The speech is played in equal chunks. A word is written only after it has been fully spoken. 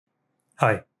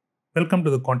Hi, welcome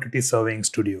to the Quantity Surveying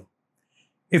Studio.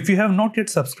 If you have not yet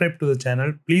subscribed to the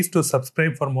channel, please do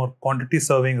subscribe for more quantity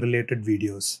surveying related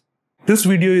videos. This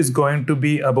video is going to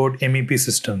be about MEP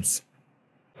systems.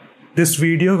 This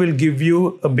video will give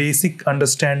you a basic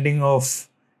understanding of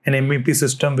an MEP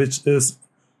system, which is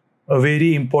a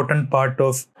very important part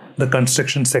of the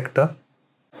construction sector.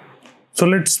 So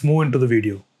let's move into the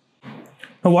video.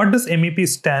 Now, what does MEP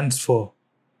stands for?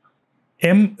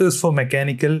 M is for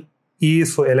mechanical, E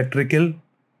is for electrical,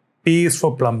 P is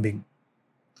for plumbing.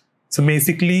 So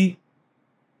basically,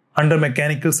 under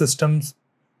mechanical systems,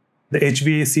 the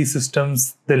HVAC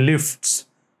systems, the lifts,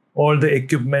 all the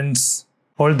equipments,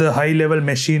 all the high-level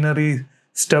machinery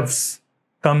stuffs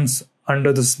comes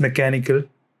under this mechanical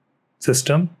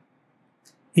system.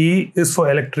 E is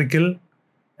for electrical,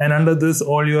 and under this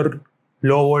all your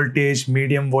low voltage,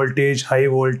 medium voltage, high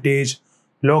voltage,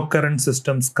 low current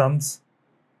systems comes.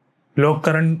 Low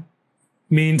current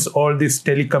means all this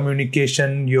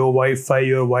telecommunication, your Wi-Fi,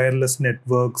 your wireless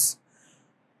networks,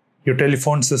 your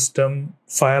telephone system,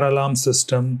 fire alarm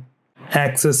system,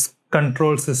 access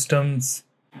control systems,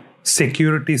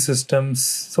 security systems.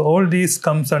 So all these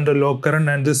comes under low current,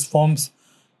 and this forms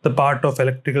the part of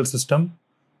electrical system.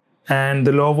 And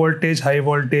the low voltage, high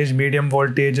voltage, medium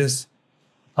voltages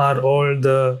are all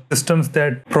the systems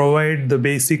that provide the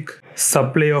basic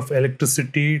supply of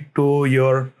electricity to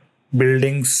your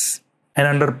buildings. And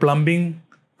under plumbing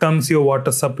comes your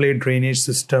water supply drainage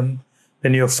system,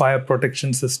 then your fire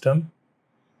protection system.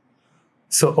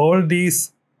 So all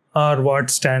these are what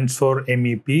stands for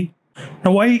MEP.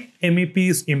 Now, why MEP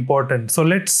is important? So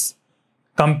let's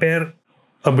compare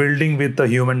a building with a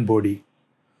human body.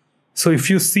 So if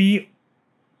you see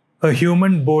a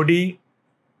human body,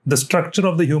 the structure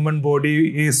of the human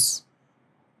body is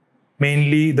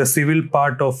mainly the civil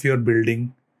part of your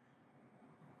building,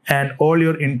 and all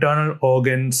your internal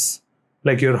organs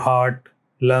like your heart,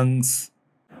 lungs,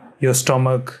 your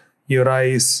stomach, your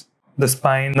eyes, the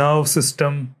spine, nerve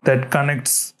system that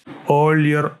connects all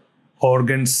your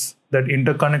organs, that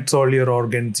interconnects all your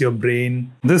organs, your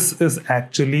brain. This is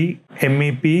actually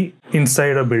MEP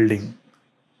inside a building.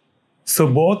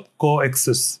 So both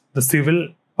coexist. The civil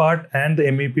part and the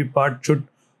MEP part should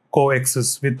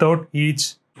coexist. Without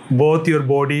each, both your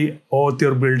body or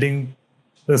your building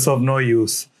is of no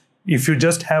use. If you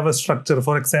just have a structure,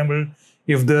 for example,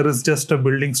 if there is just a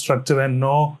building structure and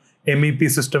no MEP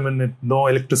system in it, no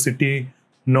electricity,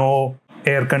 no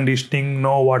air conditioning,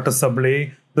 no water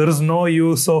supply, there is no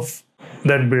use of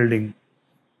that building.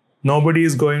 Nobody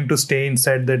is going to stay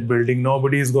inside that building.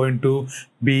 Nobody is going to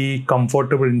be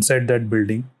comfortable inside that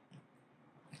building.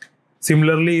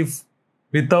 Similarly, if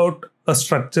without a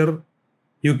structure,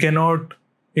 you cannot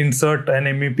insert an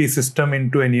MEP system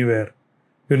into anywhere.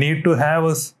 You need to have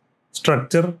a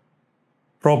structure,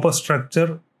 proper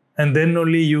structure, and then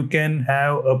only you can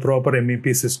have a proper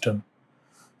MEP system.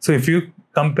 So if you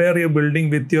compare your building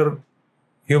with your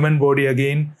human body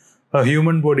again, a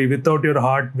human body without your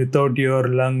heart, without your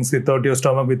lungs, without your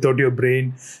stomach, without your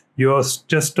brain, your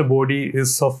just a body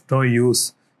is of no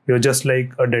use. You're just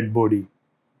like a dead body.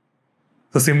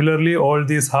 So similarly, all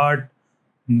these heart,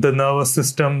 the nervous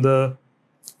system, the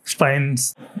spine,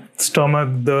 stomach,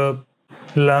 the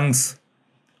lungs,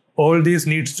 all these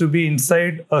needs to be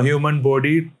inside a human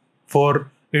body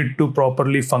for it to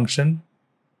properly function.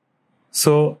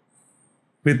 So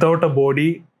without a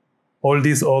body, all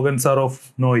these organs are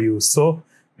of no use. So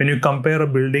when you compare a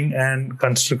building and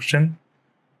construction,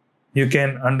 you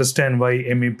can understand why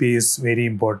MEP is very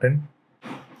important.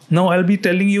 Now I'll be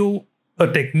telling you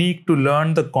a technique to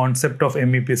learn the concept of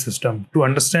MEP system. To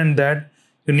understand that,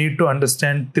 you need to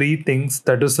understand three things,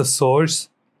 that is the source,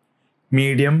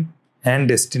 medium, and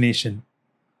destination.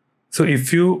 So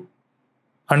if you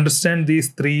understand these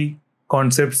three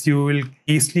concepts, you will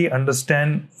easily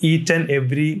understand each and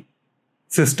every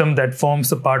system that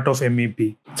forms a part of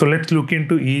MEP. So let's look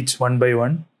into each one by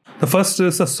one. The first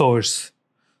is a source.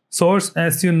 Source,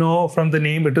 as you know from the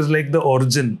name, it is like the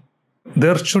origin.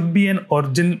 There should be an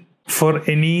origin for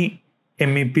any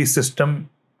MEP system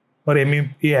or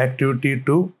MEP activity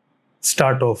to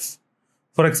start off.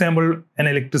 For example, an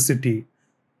electricity.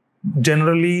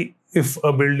 Generally, if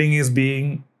a building is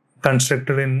being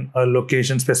constructed in a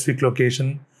location, specific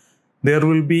location, there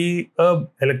will be a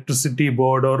electricity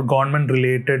board or government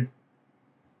related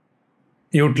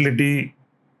utility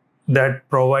that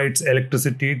provides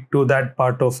electricity to that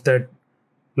part of that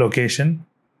location.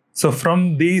 So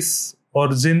from this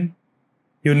origin,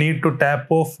 you need to tap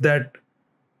off that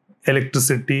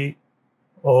electricity,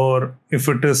 or if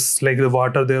it is like the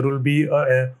water, there will be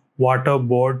a water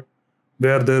board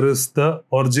where there is the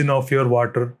origin of your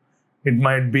water, It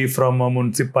might be from a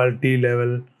municipality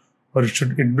level, or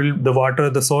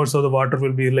the source of the water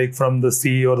will be like from the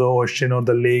sea or the ocean or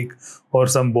the lake or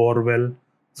some bore well.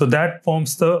 So that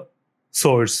forms the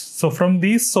source. So from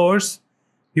these source,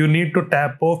 you need to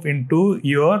tap off into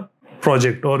your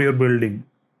project or your building.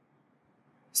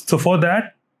 So for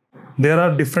that, there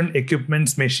are different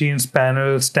equipments, machines,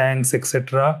 panels, tanks,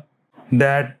 etc.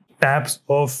 that taps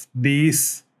off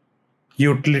these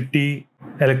utility,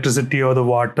 electricity or the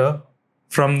water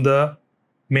from the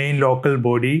main local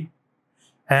body.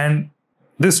 And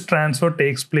this transfer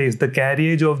takes place, the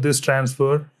carriage of this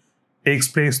transfer takes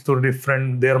place through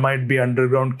there might be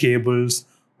underground cables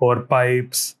or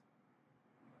pipes.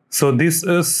 So this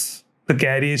is the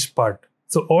carriage part.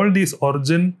 So all these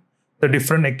origin, the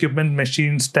different equipment,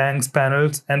 machines, tanks,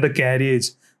 panels, and the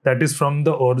carriage, that is from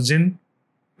the origin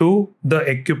to the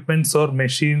equipments or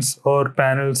machines or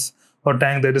panels or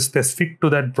tank that is specific to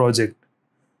that project.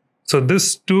 So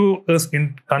this too is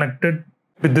connected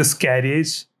with this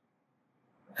carriage,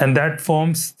 and that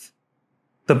forms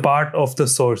the part of the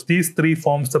source. These three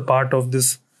forms the part of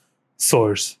this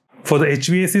source. For the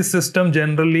HVAC system,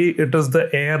 generally it is the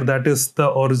air that is the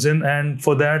origin, and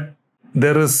for that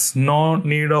there is no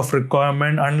need of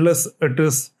requirement unless it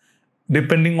is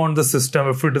depending on the system.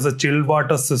 If it is a chilled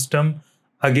water system,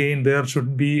 again there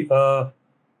should be a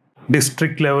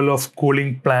district level of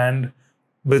cooling plant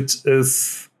which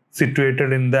is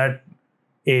situated in that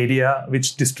area,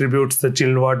 which distributes the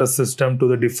chilled water system to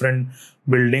the different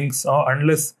buildings. Or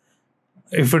unless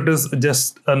if it is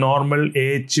just a normal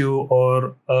AHU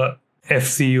or a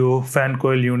FCU, fan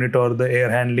coil unit, or the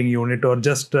air handling unit, or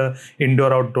just a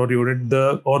indoor outdoor unit,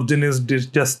 the origin is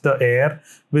just the air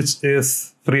which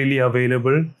is freely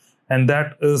available, and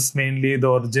that is mainly the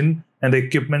origin, and the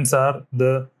equipments are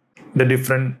the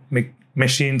different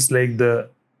machines like the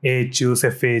AHUs,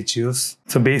 FAHUs.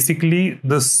 So basically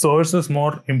the source is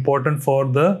more important for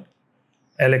the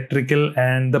electrical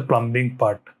and the plumbing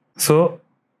part. So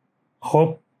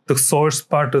hope the source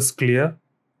part is clear.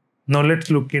 Now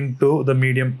let's look into the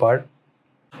medium part.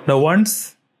 Now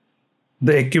once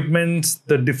the equipments,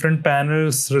 the different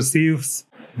panels receives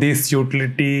this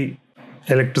utility,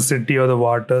 electricity or the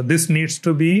water, this needs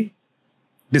to be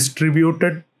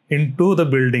distributed into the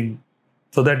building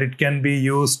so that it can be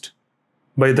used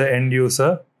by the end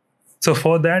user. So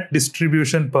for that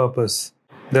distribution purpose,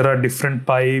 there are different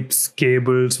pipes,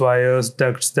 cables, wires,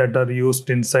 ducts that are used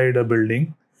inside a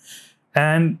building.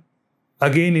 And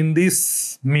again, in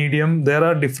this medium, there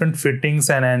are different fittings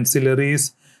and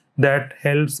ancillaries that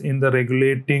helps in the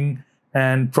regulating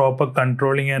and proper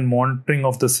controlling and monitoring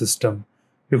of the system.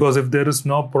 Because if there is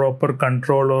no proper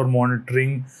control or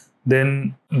monitoring,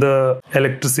 then the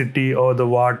electricity or the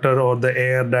water or the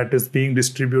air that is being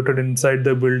distributed inside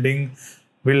the building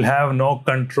will have no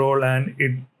control and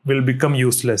it will become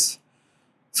useless.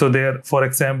 So there, for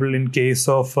example, in case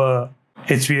of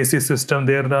HVAC system,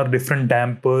 there are different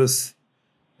dampers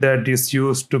that is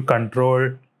used to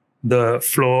control the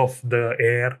flow of the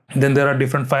air. Then there are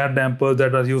different fire dampers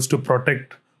that are used to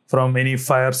protect from any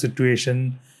fire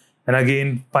situation. And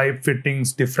again, pipe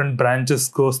fittings, different branches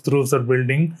goes through the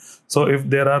building. So if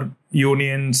there are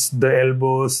unions, the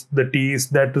elbows, the T's,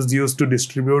 that is used to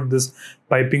distribute this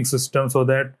piping system so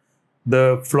that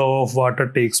the flow of water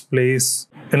takes place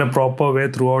in a proper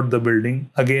way throughout the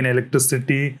building. Again,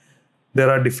 electricity,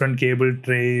 there are different cable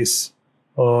trays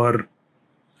or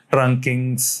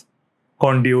trunkings,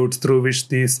 conduits through which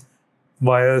these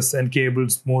wires and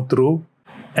cables move through.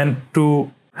 And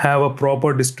to have a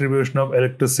proper distribution of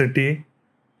electricity,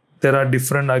 there are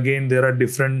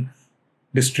different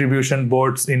distribution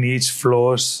boards in each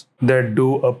floors that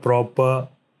do a proper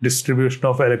distribution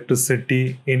of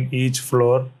electricity in each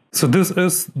floor. So this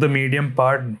is the medium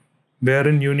part,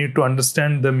 wherein you need to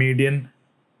understand the median,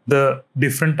 the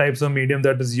different types of medium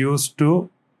that is used to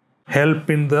help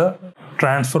in the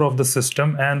transfer of the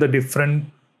system, and the different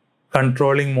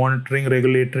controlling, monitoring,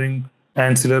 regulating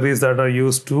ancillaries that are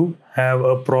used to have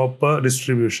a proper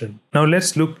distribution. Now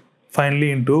let's look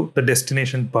finally into the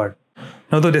destination part.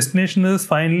 Now the destination is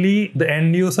finally the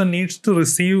end user needs to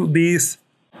receive these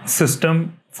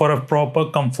system for a proper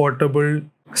comfortable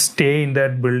stay in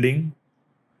that building.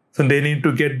 So they need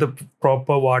to get the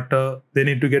proper water, they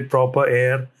need to get proper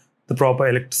air, the proper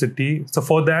electricity. So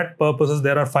for that purposes,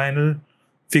 there are final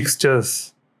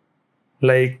fixtures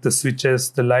like the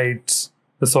switches, the lights,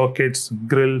 the sockets,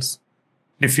 grills,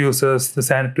 diffusers, the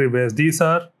sanitary wares. These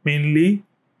are mainly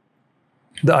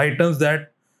the items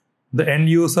that the end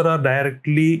user are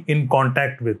directly in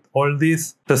contact with. All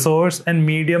these, the source and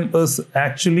medium is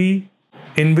actually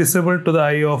invisible to the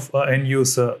eye of an end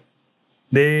user.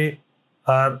 They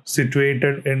are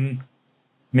situated in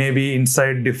maybe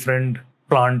inside different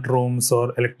plant rooms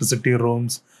or electricity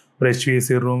rooms or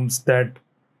HVAC rooms that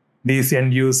these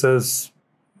end users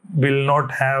will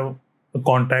not have a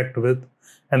contact with.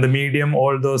 And the medium,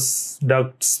 all those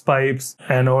ducts, pipes,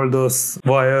 and all those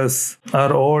wires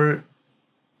are all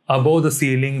above the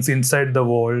ceilings, inside the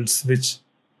walls, which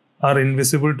are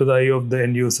invisible to the eye of the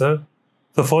end user.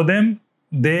 So for them,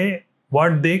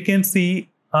 what they can see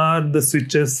are the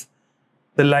switches,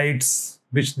 the lights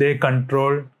which they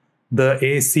control, the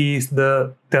ACs,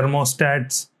 the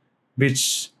thermostats,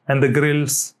 and the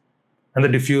grills and the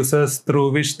diffusers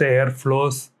through which the air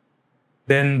flows.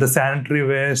 Then the sanitary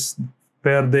wares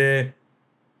where they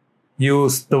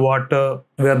use the water,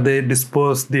 where they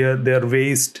dispose their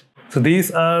waste. So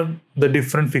these are the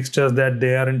different fixtures that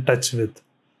they are in touch with.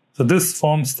 So this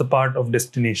forms the part of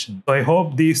destination. So I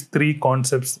hope these three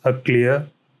concepts are clear.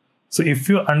 So if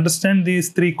you understand these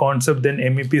three concepts, then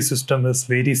MEP system is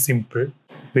very simple,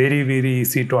 very, very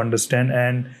easy to understand,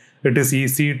 and it is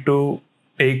easy to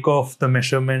take off the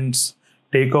measurements,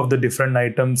 take off the different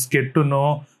items, get to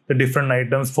know the different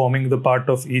items forming the part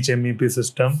of each MEP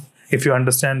system if you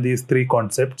understand these three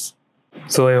concepts.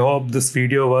 So I hope this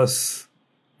video was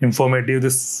informative.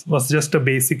 This was just a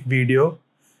basic video.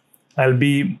 I'll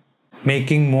be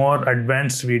making more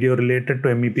advanced video related to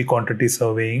MEP quantity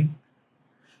surveying.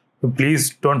 So please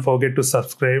don't forget to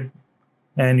subscribe,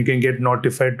 and you can get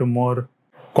notified to more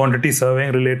quantity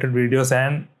surveying related videos,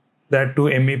 and that too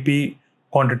MEP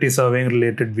quantity surveying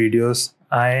related videos.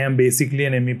 I am basically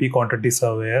an MEP quantity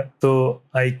surveyor, so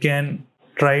I can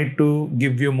try to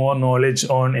give you more knowledge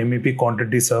on MEP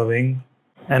quantity surveying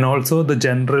and also the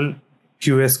general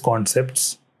QS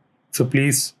concepts. So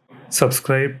please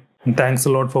subscribe, and thanks a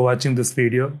lot for watching this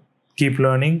video. Keep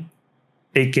learning.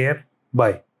 Take care.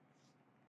 Bye.